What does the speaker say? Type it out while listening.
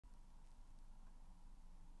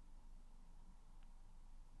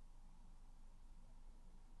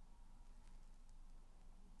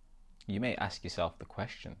You may ask yourself the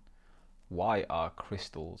question, why are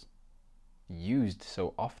crystals used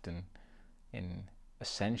so often in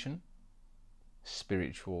ascension,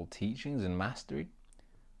 spiritual teachings and mastery,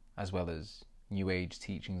 as well as New Age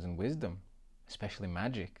teachings and wisdom, especially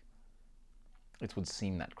magic? It would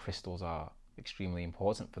seem that crystals are extremely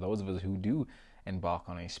important for those of us who do embark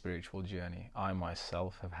on a spiritual journey. I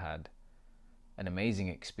myself have had an amazing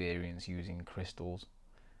experience using crystals,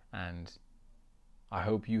 and I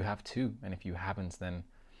hope you have too. And if you haven't, then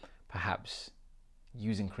perhaps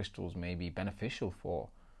using crystals may be beneficial for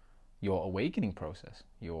your awakening process,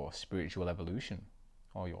 your spiritual evolution,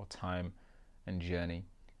 or your time and journey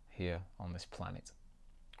here on this planet.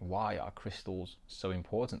 Why are crystals so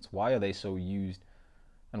important? Why are they so used?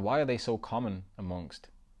 And why are they so common amongst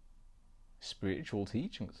spiritual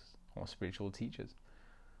teachings or spiritual teachers?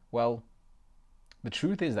 Well, the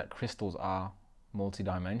truth is that crystals are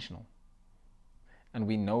multidimensional. And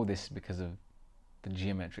we know this because of the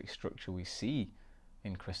geometric structure we see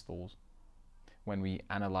in crystals when we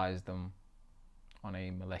analyze them on a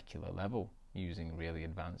molecular level using really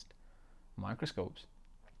advanced microscopes.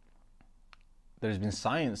 There's been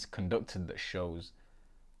science conducted that shows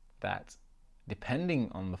that depending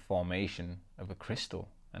on the formation of a crystal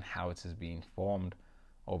and how it has been formed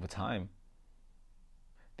over time,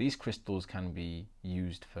 these crystals can be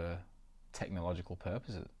used for technological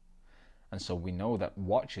purposes. And so we know that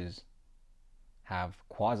watches have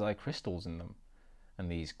quasi-crystals in them, and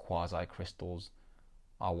these quasi-crystals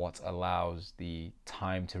are what allows the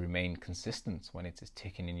time to remain consistent when it is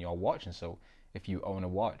ticking in your watch. And so if you own a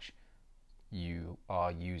watch, you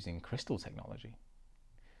are using crystal technology.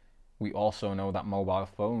 We also know that mobile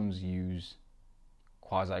phones use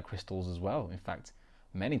quasi-crystals as well. In fact,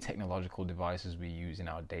 many technological devices we use in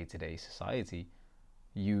our day-to-day society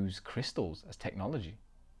use crystals as technology.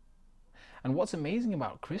 And what's amazing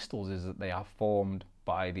about crystals is that they are formed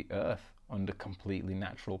by the earth under completely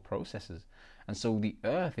natural processes. And so the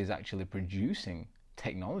earth is actually producing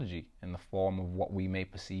technology in the form of what we may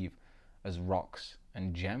perceive as rocks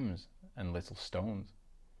and gems and little stones.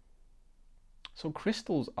 So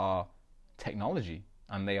crystals are technology,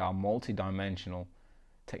 and they are multi-dimensional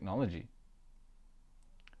technology.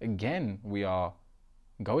 Again, we are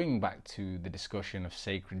going back to the discussion of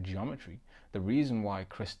sacred geometry. The reason why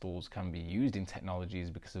crystals can be used in technology is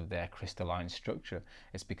because of their crystalline structure.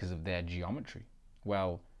 It's because of their geometry.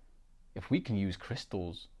 Well, if we can use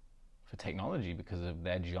crystals for technology because of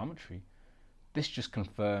their geometry, this just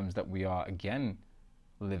confirms that we are again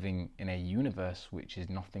living in a universe which is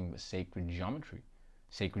nothing but sacred geometry.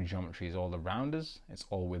 Sacred geometry is all around us, it's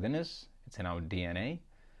all within us, it's in our DNA,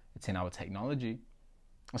 it's in our technology.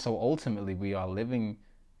 So ultimately we are living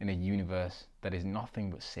in a universe that is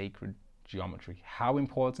nothing but sacred geometry. How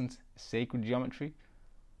important is sacred geometry?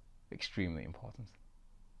 Extremely important.